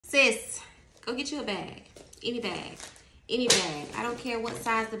Sis, go get you a bag. Any bag. Any bag. I don't care what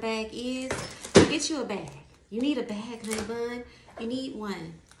size the bag is. Get you a bag. You need a bag, honey bun. You need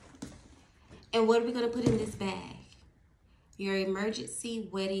one. And what are we going to put in this bag? Your emergency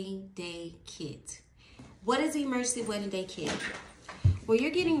wedding day kit. What is the emergency wedding day kit? Well,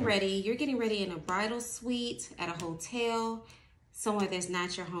 you're getting ready in a bridal suite, at a hotel, somewhere that's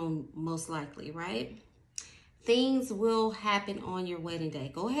not your home, most likely, right? Things will happen on your wedding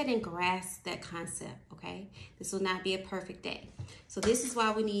day. Go ahead and grasp that concept, okay? This will not be a perfect day. So this is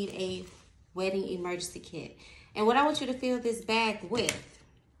why we need a wedding emergency kit. And what I want you to fill this bag with,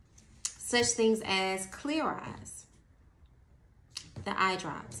 such things as Clear Eyes, the eye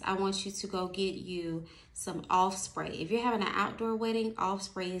drops. I want you to go get you some off spray. If you're having an outdoor wedding, off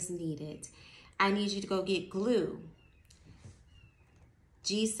spray is needed. I need you to go get glue.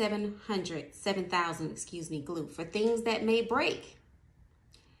 G7000 glue for things that may break.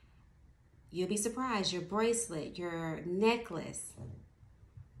 You'll be surprised. Your bracelet, your necklace.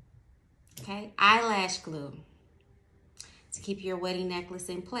 Okay, eyelash glue to keep your wedding necklace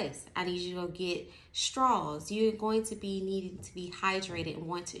in place. I need you to go get straws. You're going to be needing to be hydrated and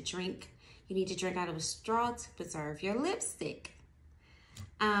want to drink. You need to drink out of a straw to preserve your lipstick.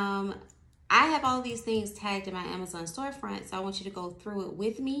 I have all these things tagged in my Amazon storefront, so I want you to go through it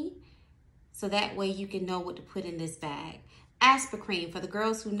with me so that way you can know what to put in this bag. Aspercreme, for the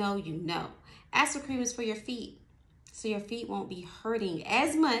girls who know, you know. Aspercreme is for your feet, so your feet won't be hurting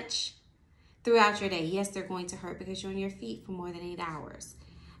as much throughout your day. Yes, they're going to hurt because you're on your feet for more than 8 hours.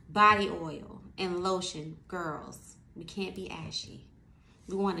 Body oil and lotion, girls, we can't be ashy.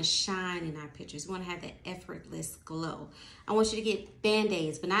 We want to shine in our pictures. We want to have that effortless glow. I want you to get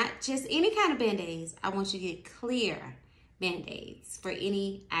Band-Aids, but not just any kind of Band-Aids. I want you to get clear Band-Aids for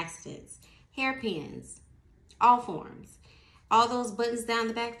any accidents. Hairpins, all forms. All those buttons down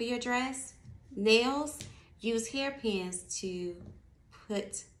the back of your dress, nails, use hairpins to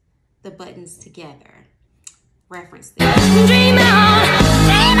put the buttons together. Reference this. Dream on,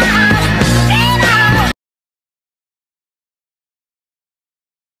 dream on, dream on.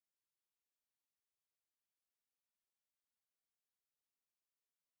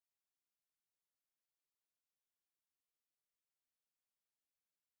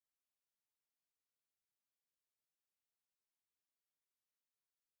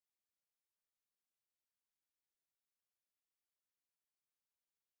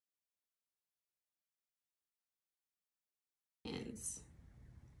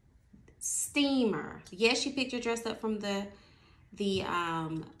 Steamer. Yes, you picked your dress up from the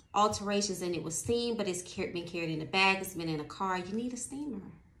alterations and it was steamed, but it's been carried in a bag. It's been in a car. You need a steamer.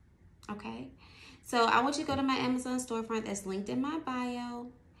 Okay. So I want you to go to my Amazon storefront that's linked in my bio.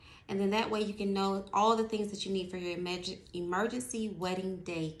 And then that way you can know all the things that you need for your emergency wedding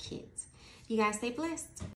day kit. You guys stay blessed.